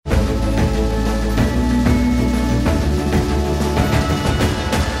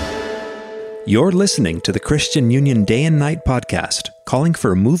You're listening to the Christian Union Day and Night podcast, calling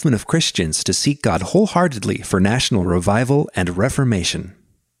for a movement of Christians to seek God wholeheartedly for national revival and reformation.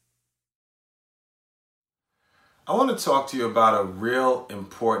 I want to talk to you about a real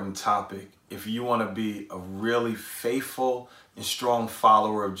important topic if you want to be a really faithful and strong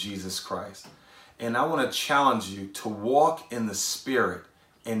follower of Jesus Christ. And I want to challenge you to walk in the Spirit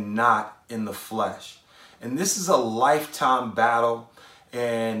and not in the flesh. And this is a lifetime battle,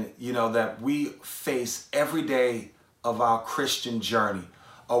 and that we face every day of our Christian journey.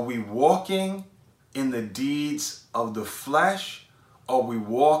 Are we walking in the deeds of the flesh? Or are we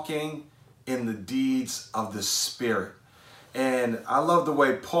walking in the deeds of the Spirit? And I love the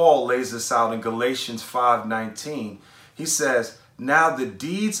way Paul lays this out in Galatians 5:19. He says, "Now the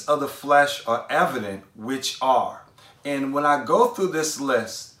deeds of the flesh are evident, which are." And when I go through this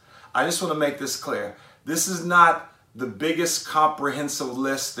list, I just want to make this clear. This is not the biggest comprehensive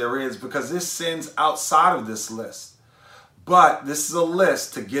list there is, because there's sins outside of this list. But this is a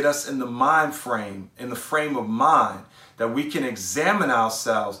list to get us in the frame of mind, that we can examine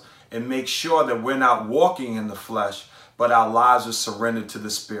ourselves and make sure that we're not walking in the flesh, but our lives are surrendered to the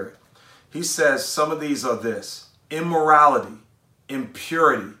Spirit. He says some of these are this: immorality,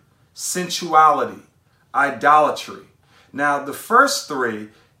 impurity, sensuality, idolatry. Now, the first three,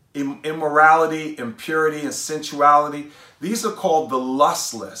 immorality, impurity, and sensuality, these are called the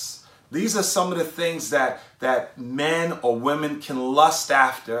lust list. These are some of the things that men or women can lust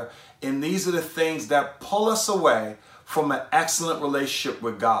after, and these are the things that pull us away from an excellent relationship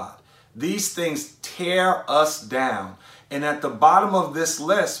with God. These things tear us down. And at the bottom of this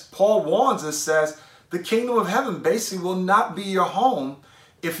list, Paul warns and says, the kingdom of heaven basically will not be your home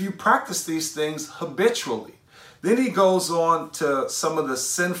if you practice these things habitually. Then he goes on to some of the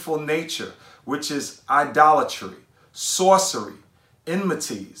sinful nature, which is idolatry, sorcery,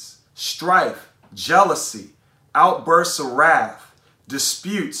 enmities, strife, jealousy, outbursts of wrath,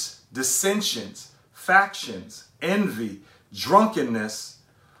 disputes, dissensions, factions, envy, drunkenness.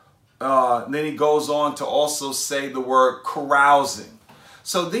 Then he goes on to also say the word carousing.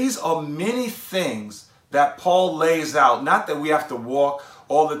 So these are many things that Paul lays out. Not that we have to walk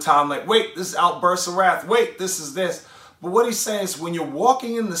all the time like, wait, this is outbursts of wrath. Wait, this is this. But what he's saying is, when you're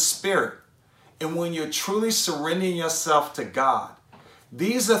walking in the Spirit and when you're truly surrendering yourself to God,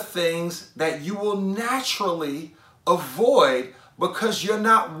 these are things that you will naturally avoid, because you're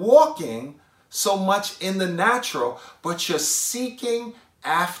not walking so much in the natural, but you're seeking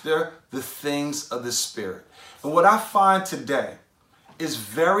after the things of the Spirit. And what I find today is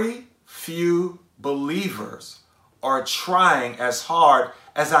very few believers are trying as hard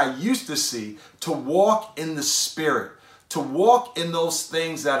as I used to see to walk in the Spirit, to walk in those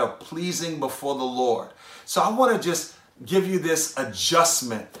things that are pleasing before the Lord. So I want to just give you this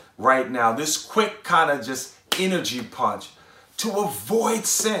adjustment right now, this quick kind of just energy punch to avoid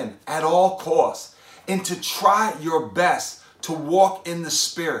sin at all costs and to try your best to walk in the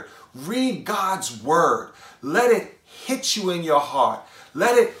Spirit. Read God's word. Let it hit you in your heart.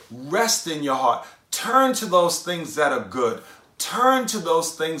 Let it rest in your heart. Turn to those things that are good. Turn to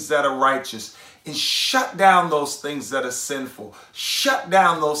those things that are righteous, and shut down those things that are sinful. Shut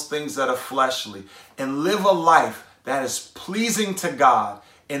down those things that are fleshly, and live a life that is pleasing to God,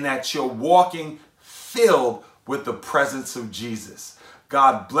 and that you're walking filled with the presence of Jesus.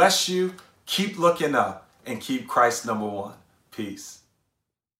 God bless you. Keep looking up and keep Christ number one. Peace.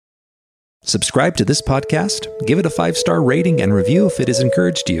 Subscribe to this podcast, give it a 5-star rating and review if it has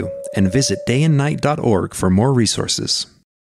encouraged you, and visit dayandnight.org for more resources.